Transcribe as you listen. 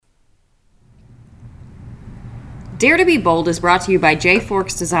Dare to be Bold is brought to you by J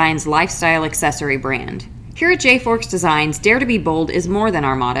Forks Designs lifestyle accessory brand. Here at J Forks Designs, Dare to be Bold is more than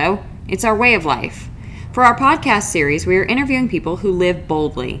our motto. It's our way of life. For our podcast series, we are interviewing people who live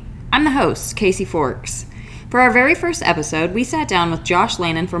boldly. I'm the host, Casey Forks. For our very first episode, we sat down with Josh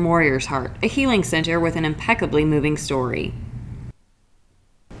Lannon from Warrior's Heart, a healing center with an impeccably moving story.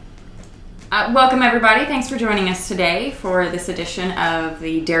 Welcome, everybody. Thanks for joining us today for this edition of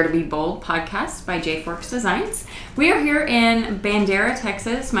the Dare to be Bold podcast by J Forks Designs. We are here in Bandera,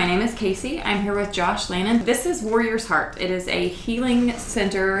 Texas. My name is Casey. I'm here with Josh Lannon. This is Warrior's Heart. It is a healing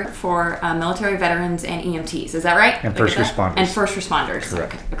center for military veterans and EMTs. Is that right? And first responders. And first responders.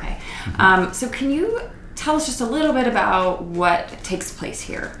 Correct. Okay. So can you tell us just a little bit about what takes place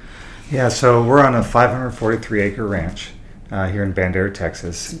here? Yeah, so we're on a 543-acre ranch here in Bandera,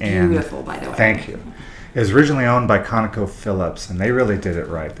 Texas. It's beautiful, by the way. Thank you. It was originally owned by ConocoPhillips, and they really did it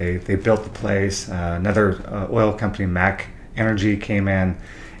right. They built the place. Another oil company, Mac Energy, came in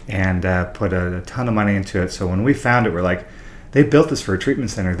and put a ton of money into it. So when we found it, we're like, they built this for a treatment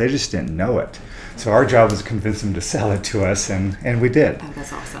center. They just didn't know it. So our job was to convince them to sell it to us, and we did. Oh,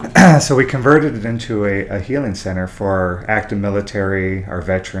 that's awesome. So we converted it into a healing center for our active military, our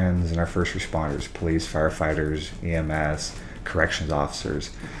veterans, and our first responders, police, firefighters, EMS, corrections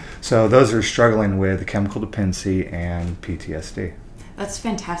officers. So those are struggling with chemical dependency and PTSD. That's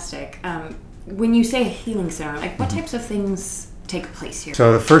fantastic. When you say a healing center, like what types of things take place here?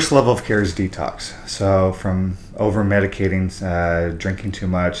 So the first level of care is detox. So from over-medicating, drinking too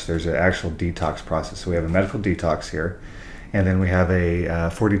much, there's an actual detox process. So we have a medical detox here. And then we have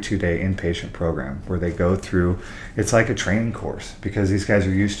a 42-day inpatient program where they go through, it's like a training course because these guys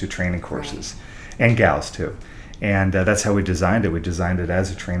are used to training courses, and gals too. And that's how we designed it. We designed it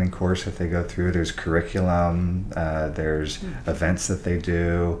as a training course that they go through. There's curriculum, there's events that they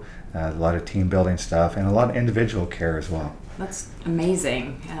do, a lot of team building stuff, and a lot of individual care as well. That's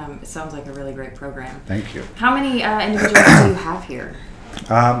amazing. It sounds like a really great program. Thank you. How many individuals do you have here?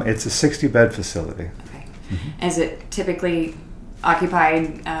 It's a 60-bed facility. Okay. Mm-hmm. Is it typically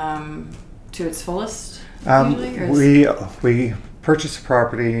occupied to its fullest? We purchased the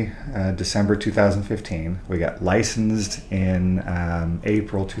property December 2015. We got licensed in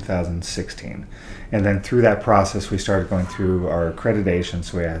April 2016. And then through that process, we started going through our accreditation.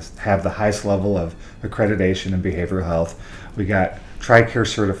 So we have the highest level of accreditation in behavioral health. We got TRICARE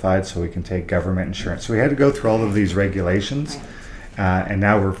certified so we can take government insurance. So we had to go through all of these regulations. And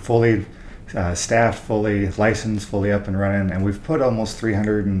now we're fully staffed, fully licensed, fully up and running. And we've put almost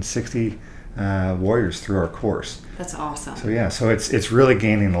 360 warriors through our course. That's awesome. So yeah, so it's really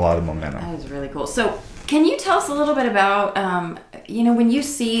gaining a lot of momentum. That is really cool. So can you tell us a little bit about, when you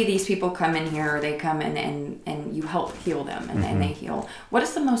see these people come in here, or they come in and you help heal them and they heal, what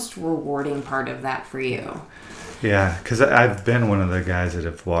is the most rewarding part of that for you? Yeah, because I've been one of the guys that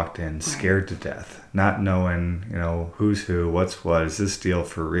have walked in scared to death, not knowing, who's who, what's what, is this deal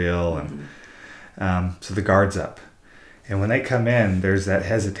for real? And so the guard's up. And when they come in, there's that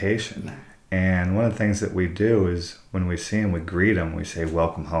hesitation. Yeah. And one of the things that we do is when we see them, we greet them, we say,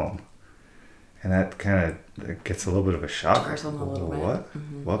 welcome home. And that kind of gets a little bit of a shock. A little bit. What?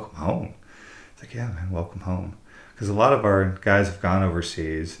 Mm-hmm. Welcome home. It's like, yeah, man, welcome home. Because a lot of our guys have gone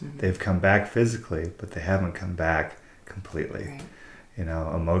overseas. Mm-hmm. They've come back physically, but they haven't come back completely. Right.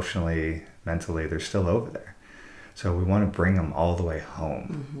 Emotionally, mentally, they're still over there. So we want to bring them all the way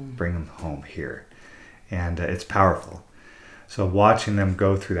home, bring them home here. And it's powerful. So watching them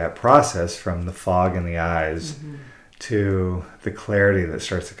go through that process from the fog in the eyes to the clarity that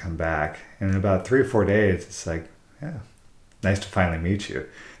starts to come back. And in about 3 or 4 days, it's like, yeah, nice to finally meet you.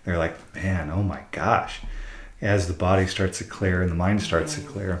 They're like, man, oh my gosh. As the body starts to clear and the mind starts to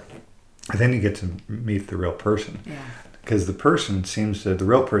clear, and then you get to meet the real person. Yeah. Because the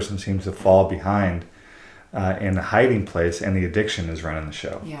real person seems to fall behind in a hiding place, and the addiction is running the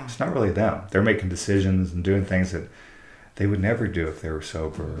show. Yeah. It's not really them. They're making decisions and doing things that they would never do if they were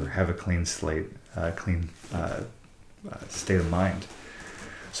sober or have a clean slate, clean state of mind.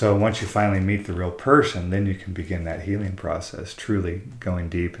 So once you finally meet the real person, then you can begin that healing process, truly going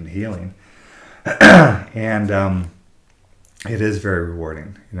deep and healing. And it is very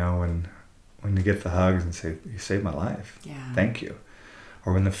rewarding, when you get the hugs and say, you saved my life. Yeah. Thank you.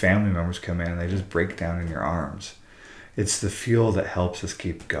 Or when the family members come in and they just break down in your arms. It's the fuel that helps us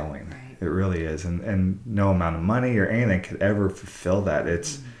keep going. Right. It really is. And no amount of money or anything could ever fulfill that.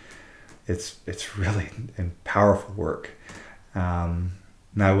 It's really powerful work. And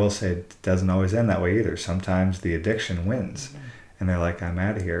I will say it doesn't always end that way either. Sometimes the addiction wins. And they're like, I'm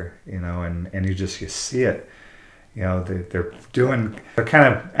out of here, and you see it. They're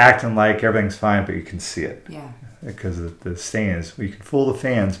kind of acting like everything's fine, but you can see it. Yeah. because the saying is, well, you can fool the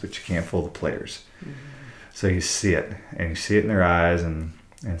fans, but you can't fool the players. Mm-hmm. So you see it, and you see it in their eyes, and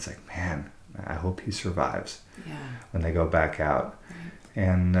it's like, man, I hope he survives when they go back out. Right.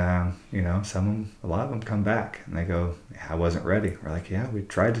 And, a lot of them come back, and they go, I wasn't ready. We're like, yeah, we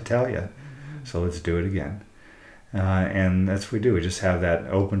tried to tell you, mm-hmm. so let's do it again. And that's what we do. We just have that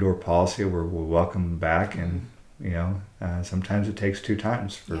open door policy where we'll welcome them back, and, sometimes it takes 2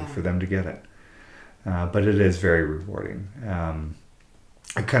 times for them to get it. But it is very rewarding.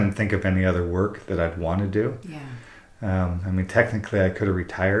 I couldn't think of any other work that I'd want to do. Yeah. Technically I could have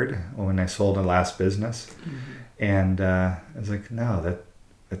retired when I sold the last business. Mm-hmm. And I was like, no,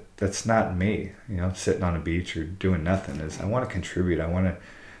 that's not me, sitting on a beach or doing nothing. I want to contribute. I want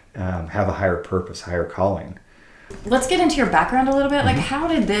to have a higher purpose, higher calling. Let's get into your background a little bit. Like, how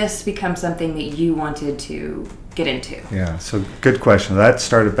did this become something that you wanted to get into? Yeah, so good question. That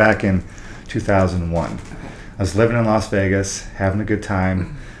started back in 2001. Okay. I was living in Las Vegas, having a good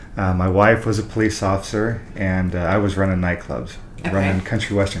time. My wife was a police officer, and I was running nightclubs, running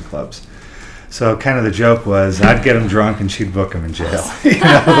country western clubs. So kind of the joke was I'd get them drunk and she'd book them in jail.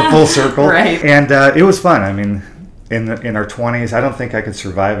 The full circle. Right. And it was fun. In our 20s, I don't think I could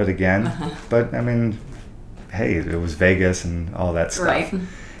survive it again. But hey, it was Vegas and all that stuff. Right.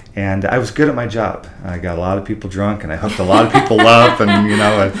 And I was good at my job. I got a lot of people drunk, and I hooked a lot of people up,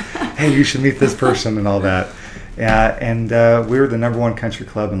 and hey, you should meet this person and all that. And we were the #1 country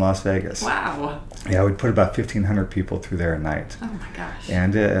club in Las Vegas. Wow. Yeah, we'd put about 1,500 people through there a night. Oh my gosh.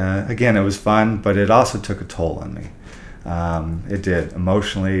 And again, it was fun, but it also took a toll on me. It did,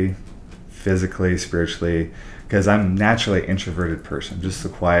 emotionally, physically, spiritually, because I'm naturally an introverted person, just a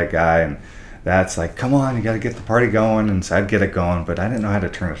quiet guy, and that's like, come on, you got to get the party going. And so I'd get it going, but I didn't know how to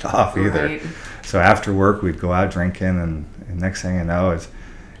turn it off either. Right. So after work, we'd go out drinking, and next thing you know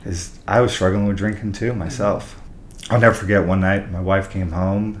is I was struggling with drinking too myself. I'll never forget one night, my wife came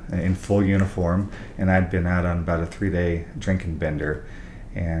home in full uniform, and I'd been out on about a 3-day drinking bender.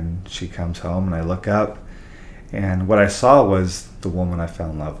 And she comes home, and I look up, and what I saw was the woman I fell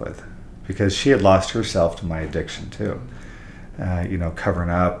in love with, because she had lost herself to my addiction too. Covering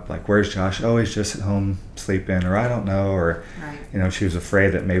up, like, where's Josh? Oh, he's just at home sleeping, or I don't know, or, right. She was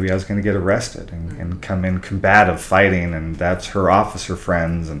afraid that maybe I was going to get arrested and come in combative fighting, and that's her officer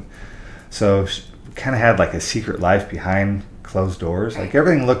friends. And so she kind of had like a secret life behind closed doors. Right. Like,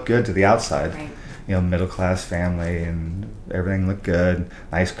 everything looked good to the outside, right. Middle class family, and everything looked good,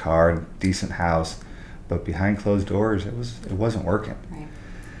 nice car, decent house, but behind closed doors, it wasn't working. Right.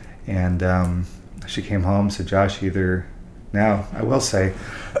 And she came home, said, Josh, now, I will say,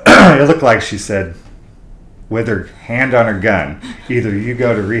 it looked like she said, with her hand on her gun, either you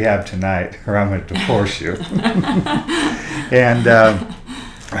go to rehab tonight or I'm going to divorce you. And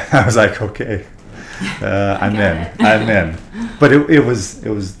I was like, okay, I'm in. But it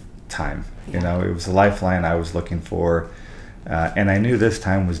was time. It was a lifeline I was looking for. And I knew this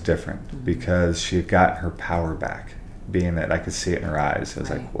time was different because she had gotten her power back, being that I could see it in her eyes. I was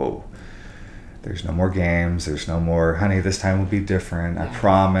like, whoa. There's no more games. There's no more, honey, this time will be different. I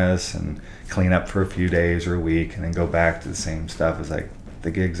promise. And clean up for a few days or a week and then go back to the same stuff. It's like, the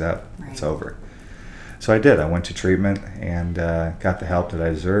gig's up. Right. It's over. So I did. I went to treatment and got the help that I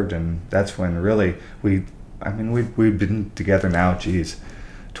deserved. And that's when really we've been together now,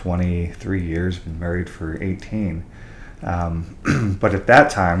 23 years, been married for 18. But at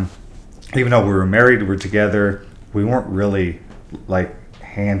that time, even though we were married, we were together, we weren't really like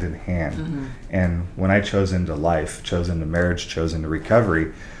hand in hand. Mm-hmm. And when I chose into life, chose into marriage, chose into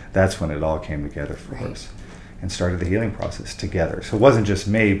recovery, that's when it all came together for us and started the healing process together. So it wasn't just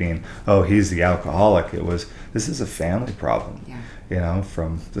me being, oh, he's the alcoholic. It was, this is a family problem,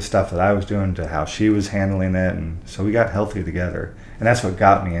 from the stuff that I was doing to how she was handling it. And so we got healthy together. And that's what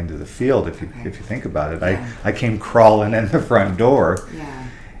got me into the field, if you think about it. I came crawling in the front door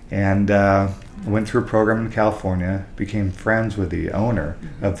and went through a program in California, became friends with the owner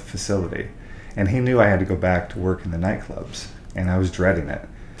of the facility. And he knew I had to go back to work in the nightclubs, and I was dreading it.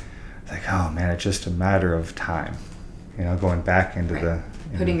 Like, oh man, it's just a matter of time, going back into the...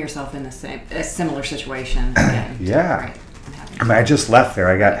 Putting yourself in a similar situation again. Yeah. I just left there.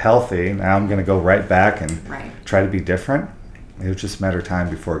 I got healthy. Now I'm going to go right back and try to be different. It was just a matter of time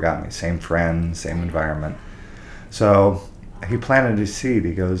before it got me. Same friends, same environment. So he planted a seed.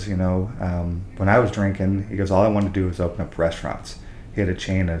 He goes, when I was drinking, he goes, all I wanted to do was open up restaurants. He had a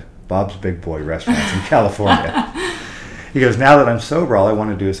chain of Bob's Big Boy restaurants in California. He goes, now that I'm sober, all I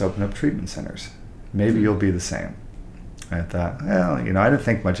want to do is open up treatment centers. Maybe you'll be the same. I thought, well, I didn't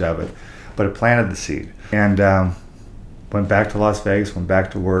think much of it, but it planted the seed. And went back to Las Vegas, went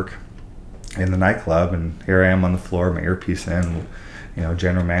back to work, in the nightclub, and here I am on the floor, my earpiece in,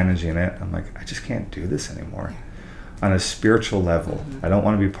 general managing it. I'm like, I just can't do this anymore. On a spiritual level, I don't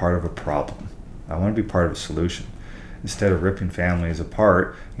want to be part of a problem. I want to be part of a solution. Instead of ripping families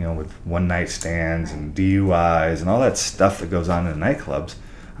apart, with one-night stands and DUIs and all that stuff that goes on in nightclubs,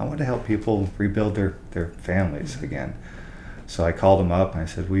 I want to help people rebuild their families again. So I called him up and I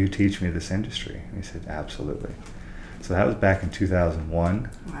said, will you teach me this industry? And he said, absolutely. So that was back in 2001.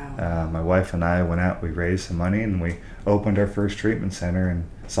 Wow. My wife and I went out, we raised some money, and we opened our first treatment center in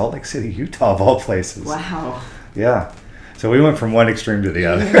Salt Lake City, Utah, of all places. Wow. Yeah. So we went from one extreme to the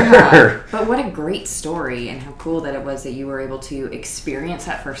other. Yeah. But what a great story, and how cool that it was that you were able to experience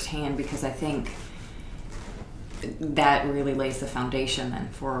that firsthand, because I think that really lays the foundation then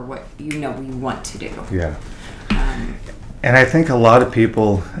for what we want to do. Yeah. And I think a lot of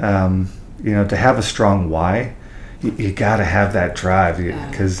people, to have a strong why, you got to have that drive,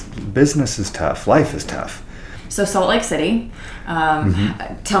 because business is tough, life is tough. So Salt Lake City,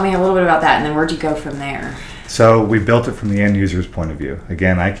 tell me a little bit about that, and then where'd you go from there? So we built it from the end user's point of view.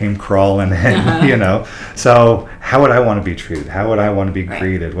 Again, I came crawling in, So how would I want to be treated? How would I want to be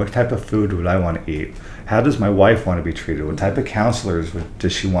greeted? What type of food would I want to eat? How does my wife want to be treated? What type of counselors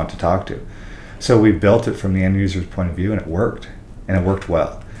does she want to talk to? So we built it from the end user's point of view, and it worked. And it worked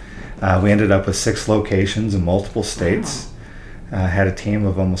well. We ended up with 6 locations in multiple states. Wow. Had a team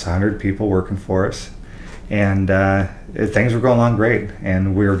of almost 100 people working for us. And things were going along great.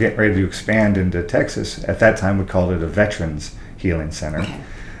 And we were getting ready to expand into Texas. At that time, we called it a Veterans Healing Center.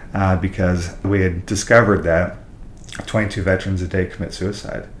 Okay. Because we had discovered that 22 veterans a day commit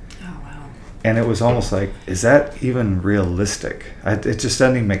suicide. Oh, wow. And it was almost like, is that even realistic? It just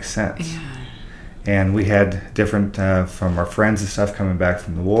doesn't even make sense. Yeah. And we had different, from our friends and stuff coming back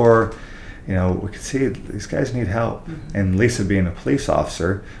from the war, we could see these guys need help. Mm-hmm. And Lisa being a police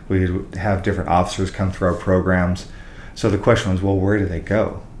officer, we'd have different officers come through our programs. So the question was, well, where do they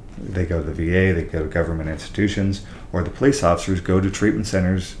go? They go to the VA, they go to government institutions, or the police officers go to treatment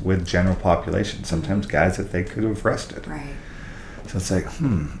centers with general population, sometimes guys that they could have arrested. Right. So it's like,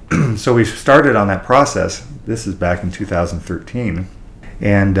 So we started on that process. This is back in 2013.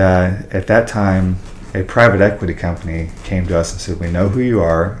 And at that time, a private equity company came to us and said, we know who you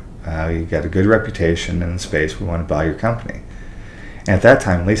are. You got a good reputation in the space. We want to buy your company. And at that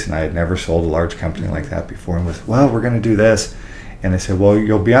time, Lisa and I had never sold a large company like that before. And was, well, we're going to do this. And they said, well,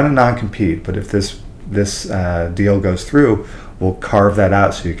 you'll be on a non-compete, but if this deal goes through, we'll carve that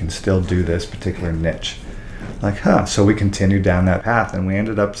out so you can still do this particular niche. Like, So we continued down that path, and we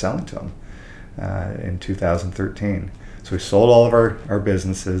ended up selling to them in 2013. So we sold all of our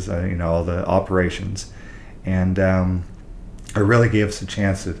businesses, all the operations, and it really gave us a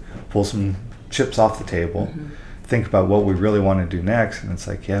chance to pull some chips off the table, think about what we really want to do next, and it's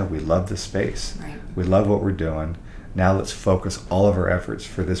like, we love this space. Right. We love what we're doing. Now let's focus all of our efforts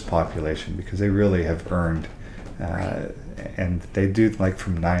for this population, because they really have earned, and they do, like,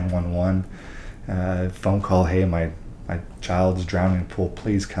 from 911, phone call, hey, my child's drowning in the pool,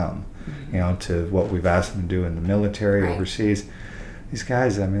 please come. To what we've asked them to do in the military, overseas. These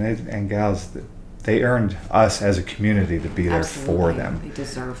guys, and gals, they earned us as a community to be there for them. They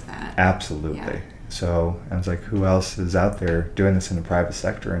deserve that. Absolutely. Yeah. So I was like, who else is out there doing this in the private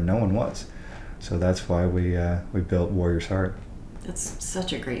sector? And no one was. So that's why we built Warrior's Heart. That's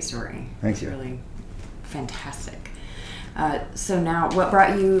such a great story. Thank you. It's really fantastic. So now, what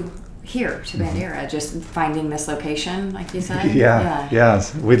brought you here to Bandera? Just finding this location, like you said? Yeah.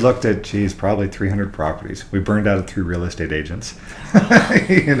 We looked at, probably 300 properties. We burned out 3 real estate agents.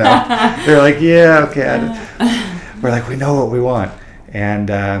 They're like, okay. We're like, we know what we want.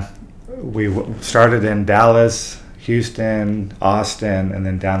 And we started in Dallas, Houston, Austin, and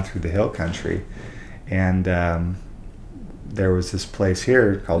then down through the hill country. And there was this place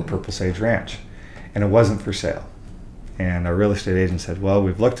here called Purple Sage Ranch, and it wasn't for sale. And our real estate agent said, well,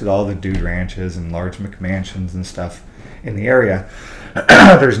 we've looked at all the dude ranches and large McMansions and stuff in the area.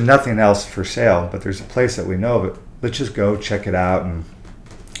 There's nothing else for sale, but there's a place that we know of it. Let's just go check it out, and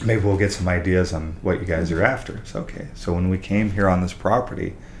maybe we'll get some ideas on what you guys are after. It's okay. So when we came here on this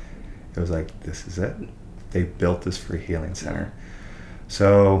property, it was like, this is it. They built this for a healing center.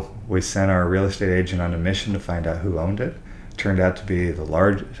 So we sent our real estate agent on a mission to find out who owned it. Turned out to be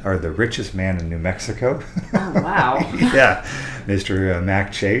the richest man in New Mexico. Oh, wow. Yeah, Mr.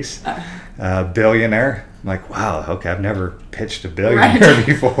 Mac Chase, billionaire. I'm like, wow, okay, I've never pitched a billionaire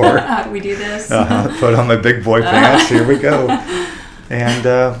before. How do we do this? Put on my big boy pants, here we go.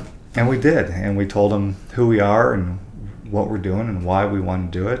 And we did, and we told him who we are and what we're doing and why we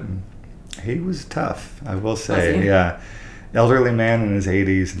want to do it. And he was tough, I will say. Yeah. elderly man in his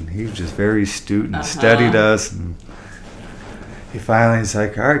 80s, and he was just very astute and studied us. And he's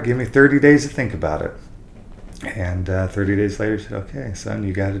like, all right, give me 30 days to think about it. And 30 days later, he said, okay, son,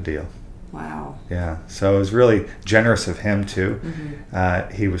 you got a deal. Wow. Yeah. So it was really generous of him, too.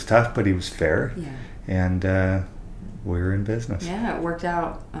 He was tough, but he was fair. Yeah. And we were in business. Yeah, it worked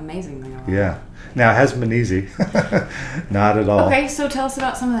out amazingly. Yeah. Now, it hasn't been easy. Not at all. Okay, so tell us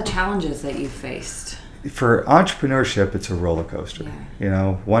about some of the challenges that you've faced. For entrepreneurship, it's a roller coaster.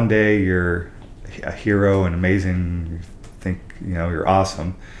 Yeah. One day you're a hero and amazing, you think, you're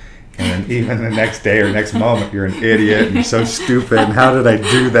awesome. And then even the next day or next moment, you're an idiot and you're so stupid. And how did I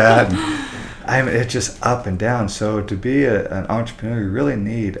do that? And it's just up and down. So to be an entrepreneur, you really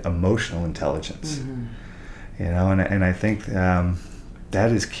need emotional intelligence. And I think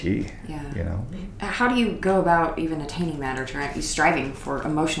that is key. Yeah. How do you go about even attaining that or striving for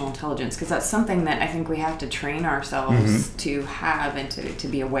emotional intelligence? Because that's something that I think we have to train ourselves to have and to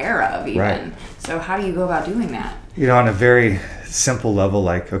be aware of even. Right. So how do you go about doing that? On a very simple level,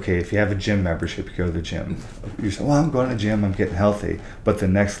 like, okay, if you have a gym membership, you go to the gym. You say, well, I'm going to the gym, I'm getting healthy. But the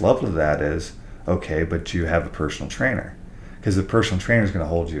next level of that is, okay, but you have a personal trainer. Because the personal trainer is going to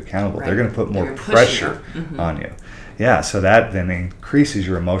hold you accountable. Right. They're going to put more pressure on you. Yeah, so that then increases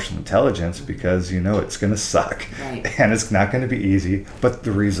your emotional intelligence because it's going to suck. Right. And it's not going to be easy, but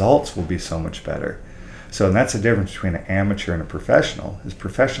the results will be so much better. So that's the difference between an amateur and a professional, is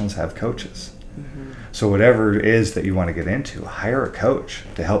professionals have coaches. So whatever it is that you want to get into, hire a coach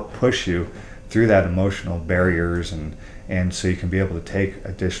to help push you through that emotional barriers and so you can be able to take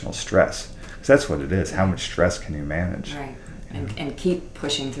additional stress. Because that's what it is. How much stress can you manage? Right. And keep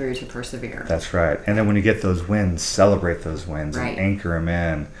pushing through to persevere. That's right. And then when you get those wins, celebrate those wins right. and anchor them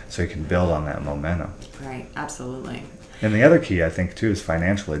in so you can build on that momentum. Right. Absolutely. And the other key, I think, too, is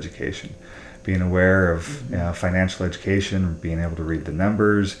financial education. Being aware of financial education, being able to read the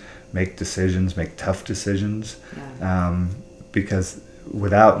numbers, make decisions, make tough decisions. Yeah. Because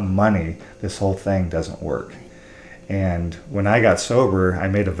without money, this whole thing doesn't work. And when I got sober, I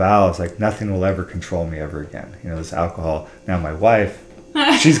made a vow. It's like, nothing will ever control me ever again. This alcohol. Now my wife,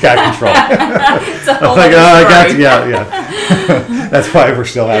 she's got control. It's a whole like, I got story. Yeah. That's why we're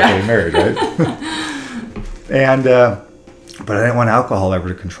still happily married, right? And but I didn't want alcohol ever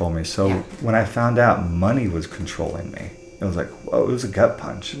to control me. So when I found out money was controlling me, it was like, whoa, it was a gut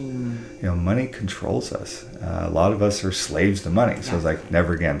punch. Money controls us. A lot of us are slaves to money. So I was like,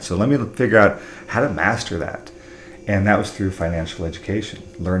 never again. So let me figure out how to master that. And that was through financial education,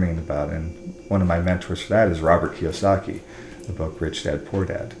 learning about it. And one of my mentors for that is Robert Kiyosaki, the book Rich Dad, Poor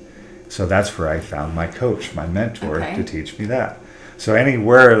Dad. So that's where I found my coach, my mentor, to teach me that. So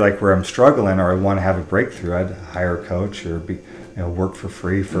anywhere where I'm struggling or I want to have a breakthrough, I'd hire a coach or work for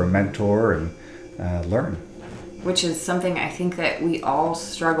free for a mentor and learn. Which is something I think that we all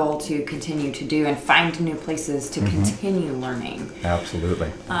struggle to continue to do and find new places to continue learning.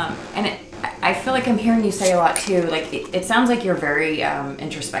 Absolutely. I feel like I'm hearing you say a lot too. Like it sounds like you're very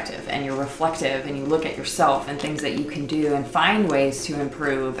introspective and you're reflective and you look at yourself and things that you can do and find ways to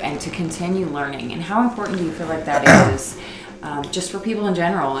improve and to continue learning. And how important do you feel like that is just for people in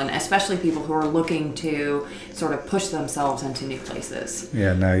general and especially people who are looking to sort of push themselves into new places?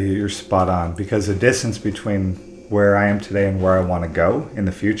 Yeah, no, you're spot on because the distance between where I am today and where I want to go in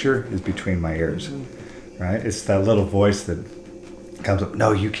the future is between my ears, right? It's that little voice that comes up,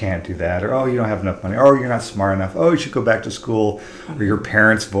 no, you can't do that, or oh, you don't have enough money, or you're not smart enough, oh, you should go back to school, or your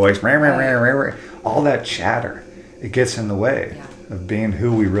parents' voice, all that chatter, it gets in the way of being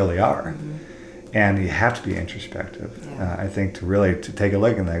who we really are. And you have to be introspective. I think to take a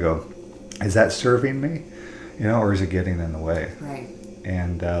look and go, is that serving me, or is it getting in the way? Right.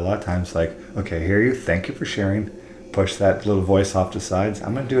 And a lot of times, okay, hear you, thank you for sharing, push that little voice off to the sides.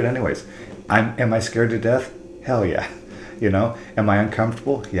 I'm going to do it anyways. Am I scared to death? Hell yeah. Am I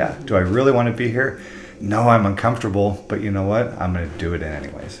uncomfortable? Yeah. Do I really want to be here? No, I'm uncomfortable, but you know what? I'm going to do it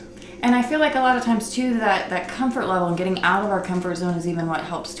anyways. And I feel like a lot of times too that comfort level and getting out of our comfort zone is even what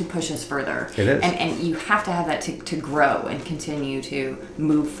helps to push us further. It is. And you have to have that to grow and continue to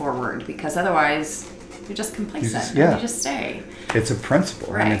move forward because otherwise you're just complacent. You just stay. It's a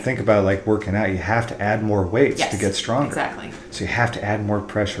principle. Right. I mean, think about working out. You have to add more weights to get stronger. Exactly. So you have to add more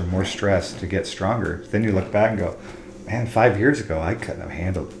pressure, more stress to get stronger. Then you look back and go, man, 5 years ago, I couldn't have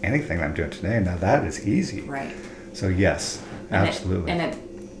handled anything I'm doing today. Now that is easy. Right. So yes, absolutely.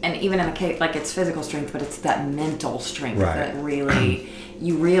 And even in a case, it's physical strength, but it's that mental strength right. that really,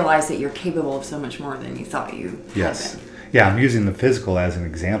 you realize that you're capable of so much more than you thought you had been. Yeah, I'm using the physical as an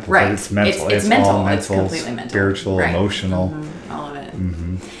example, right. but it's mental. It's mental. All mental, it's completely mental. Spiritual, right. emotional. All of it.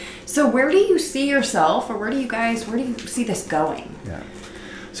 So where do you see yourself, or where do you see this going? Yeah.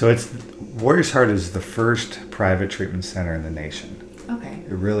 So Warriors Heart is the first private treatment center in the nation. Okay.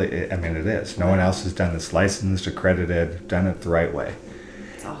 It is. No one else has done this, licensed, accredited, done it the right way.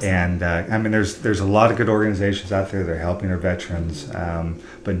 That's awesome. And there's a lot of good organizations out there that are helping our veterans,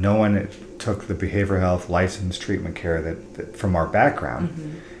 but no one took the behavioral health licensed treatment care that from our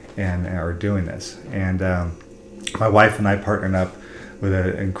background and are doing this. And my wife and I partnered up with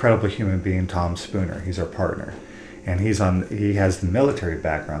an incredible human being, Tom Spooner. He's our partner, and he has the military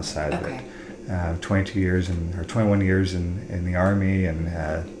background side of it. 21 years in the Army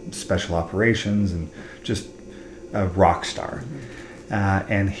and special operations, and just a rock star.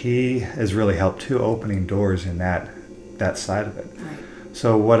 And he has really helped too, opening doors in that side of it. Right.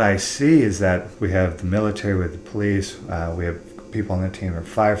 So what I see is that we have the military with the police, we have people on the team of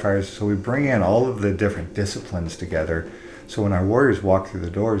firefighters, so we bring in all of the different disciplines together. So when our warriors walk through the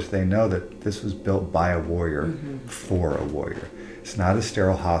doors, they know that this was built by a warrior for a warrior. It's not a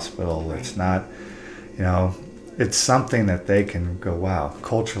sterile hospital. Right. It's not, it's something that they can go, wow,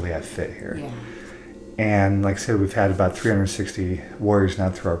 culturally I fit here. Yeah. And like I said, we've had about 360 warriors now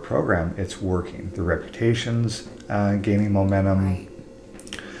through our program. It's working. The reputation's gaining momentum. Right.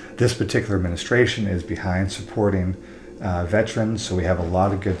 This particular administration is behind supporting veterans, so we have a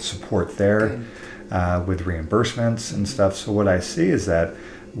lot of good support there with reimbursements and stuff. So what I see is that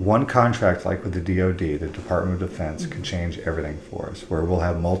one contract, like with the DoD, the Department of Defense, can change everything for us, where we'll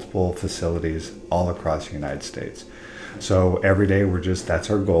have multiple facilities all across the United States. So every day that's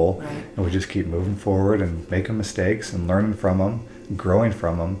our goal, right. And we just keep moving forward and making mistakes and learning from them, growing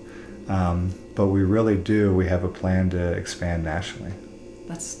from them. But we have a plan to expand nationally.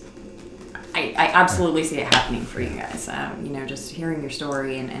 I absolutely see it happening for you guys. Just hearing your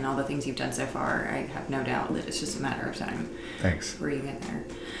story and all the things you've done so far, I have no doubt that it's just a matter of time. Thanks. Before you get there.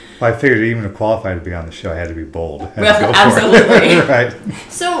 Well, I figured even to qualify to be on the show, I had to be bold. Well, absolutely. Right.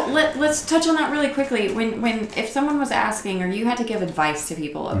 So let's touch on that really quickly. If someone was asking, or you had to give advice to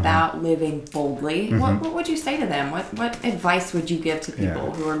people about living boldly, what would you say to them? What advice would you give to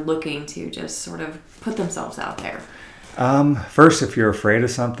people who are looking to just sort of put themselves out there? First, if you're afraid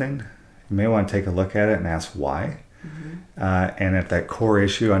of something, you may want to take a look at it and ask why. And at that core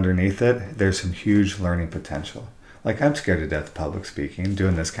issue underneath it, there's some huge learning potential. Like, I'm scared to death of public speaking,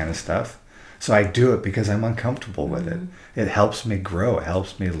 doing this kind of stuff. So I do it because I'm uncomfortable with it. It helps me grow. It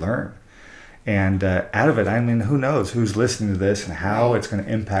helps me learn. And out of it, who knows who's listening to this and how it's going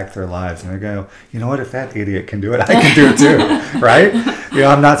to impact their lives. And they go, you know what, if that idiot can do it, I can do it too, right?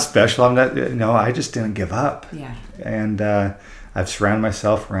 I'm not special. I just didn't give up. Yeah. And I've surrounded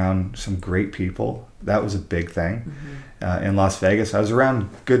myself around some great people. That was a big thing. In Las Vegas, I was around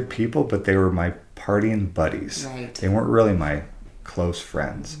good people, but they were my partying buddies. Right. They weren't really my close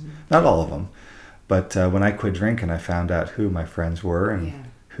friends. Not all of them. But when I quit drinking, I found out who my friends were and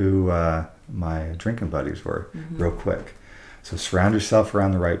who my drinking buddies were real quick. So surround yourself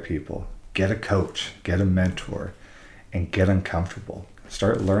around the right people. Get a coach, get a mentor, and get uncomfortable.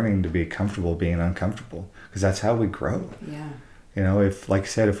 Start learning to be comfortable being uncomfortable, because that's how we grow. Yeah. If, like I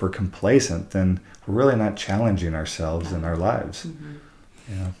said, if we're complacent, then we're really not challenging ourselves in our lives.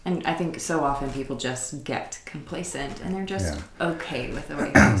 And I think so often people just get complacent and they're just okay with the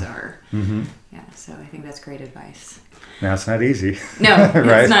way things are. Yeah, so I think that's great advice. Now, it's not easy. No,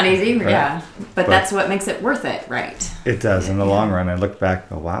 right? It's not easy, right. Yeah. But that's what makes it worth it, right? It does. In the long run, I look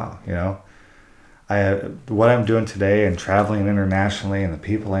back and go, wow, what I'm doing today and traveling internationally and the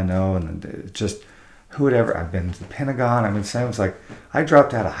people I know and just who would ever, I've been to the Pentagon. It was like, I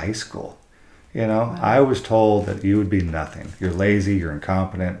dropped out of high school. Wow. I was told that you would be nothing. You're lazy, you're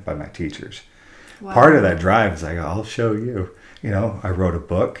incompetent by my teachers. Wow. Part of that drive is I'll show you. I wrote a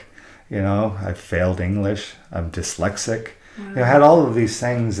book. I failed English. I'm dyslexic. Wow. I had all of these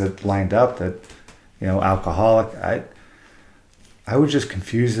things that lined up that, alcoholic. I was just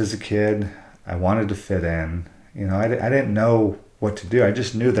confused as a kid. I wanted to fit in. I didn't know what to do. I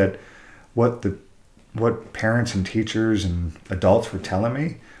just knew that what parents and teachers and adults were telling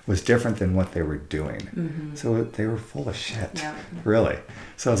me was different than what they were doing. So they were full of shit, really.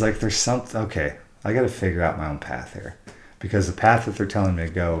 So I was like, there's something, okay, I got to figure out my own path here, because the path that they're telling me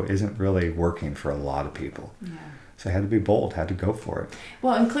to go isn't really working for a lot of people. Yeah. So I had to be bold, had to go for it.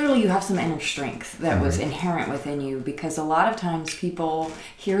 Well, and clearly you have some inner strength that was inherent within you, because a lot of times people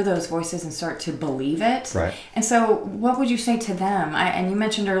hear those voices and start to believe it. Right. And so what would you say to them? And you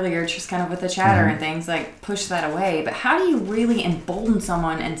mentioned earlier, just kind of with the chatter and things, like push that away. But how do you really embolden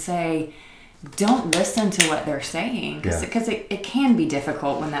someone and say, don't listen to what they're saying, because it can be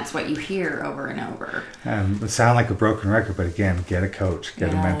difficult when that's what you hear over and over. It sounds like a broken record, but again, get a coach,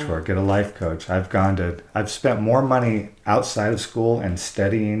 get a mentor, get a life coach. I've spent more money outside of school and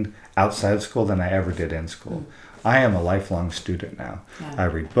studying outside of school than I ever did in school. I am a lifelong student now. I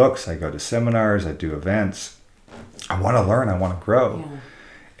read books, I go to seminars, I do events. I want to learn, I want to grow.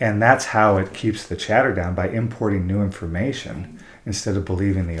 And that's how it keeps the chatter down, by importing new information instead of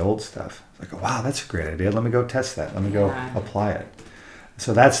believing the old stuff. It's like, wow, that's a great idea. Let me go test that. Let me go apply it.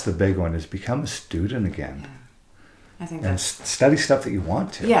 So that's the big one, is become a student again. I think and study stuff that you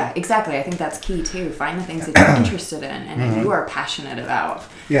want to. Yeah, exactly. I think that's key too. Find the things that you're interested in and that you are passionate about.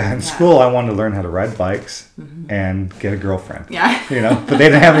 Yeah, in school I wanted to learn how to ride bikes and get a girlfriend. Yeah. But they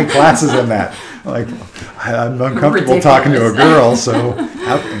didn't have any classes in that. Like, I'm uncomfortable talking to a girl, so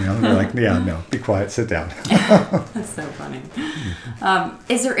they're like, no, be quiet, sit down. That's so funny.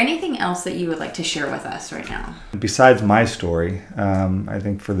 Is there anything else that you would like to share with us right now? Besides my story, I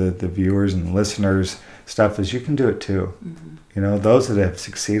think for the viewers and listeners, stuff is you can do it too. Those that have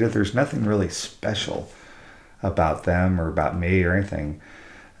succeeded, there's nothing really special about them or about me or anything.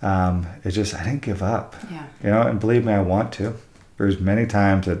 It's just, I didn't give up. And believe me, I want to. There's many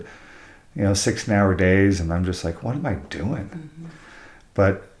times that 16-hour days and I'm just like, what am I doing?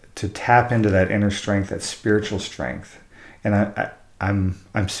 But to tap into that inner strength, that spiritual strength, and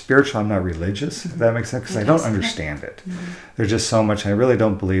I'm spiritual, I'm not religious, if that makes sense, because I don't understand it. There's just so much, I really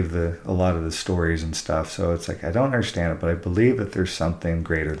don't believe a lot of the stories and stuff, so it's like I don't understand it, but I believe that there's something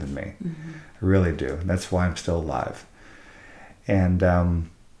greater than me. I really do, and that's why I'm still alive. And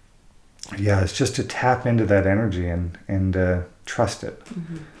it's just to tap into that energy and trust it.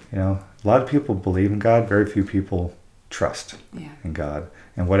 A lot of people believe in God, very few people trust in God,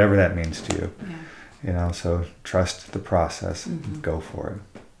 and whatever that means to you. So trust the process and go for it.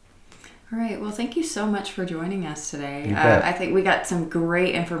 All right. Well, thank you so much for joining us today. I think we got some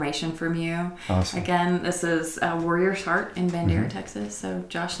great information from you. Awesome. Again, this is Warrior's Heart in Bandera, Texas. So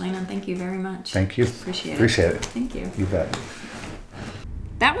Josh Lannon, thank you very much. Thank you. Appreciate it. Thank you. You bet.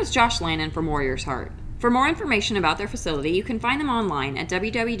 That was Josh Lannon from Warrior's Heart. For more information about their facility, you can find them online at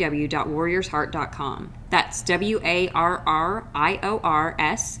www.warriorsheart.com. That's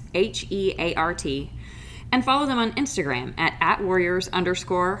WARRIORSHEART. And follow them on Instagram at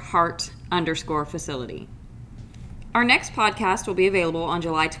 @warriors_heart_facility. Our next podcast will be available on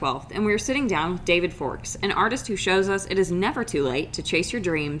July 12th, and we are sitting down with David Forks, an artist who shows us it is never too late to chase your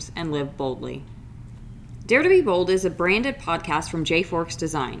dreams and live boldly. Dare to Be Bold is a branded podcast from J. Forks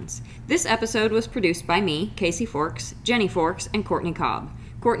Designs. This episode was produced by me, Casey Forks, Jenny Forks, and Courtney Cobb.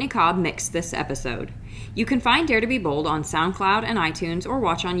 Courtney Cobb mixed this episode. You can find Dare to Be Bold on SoundCloud and iTunes or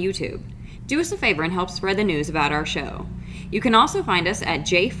watch on YouTube. Do us a favor and help spread the news about our show. You can also find us at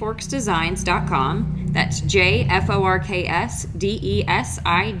jforksdesigns.com. That's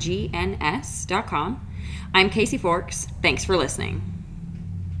JFORKSDESIGNS.com. I'm Casey Forks. Thanks for listening.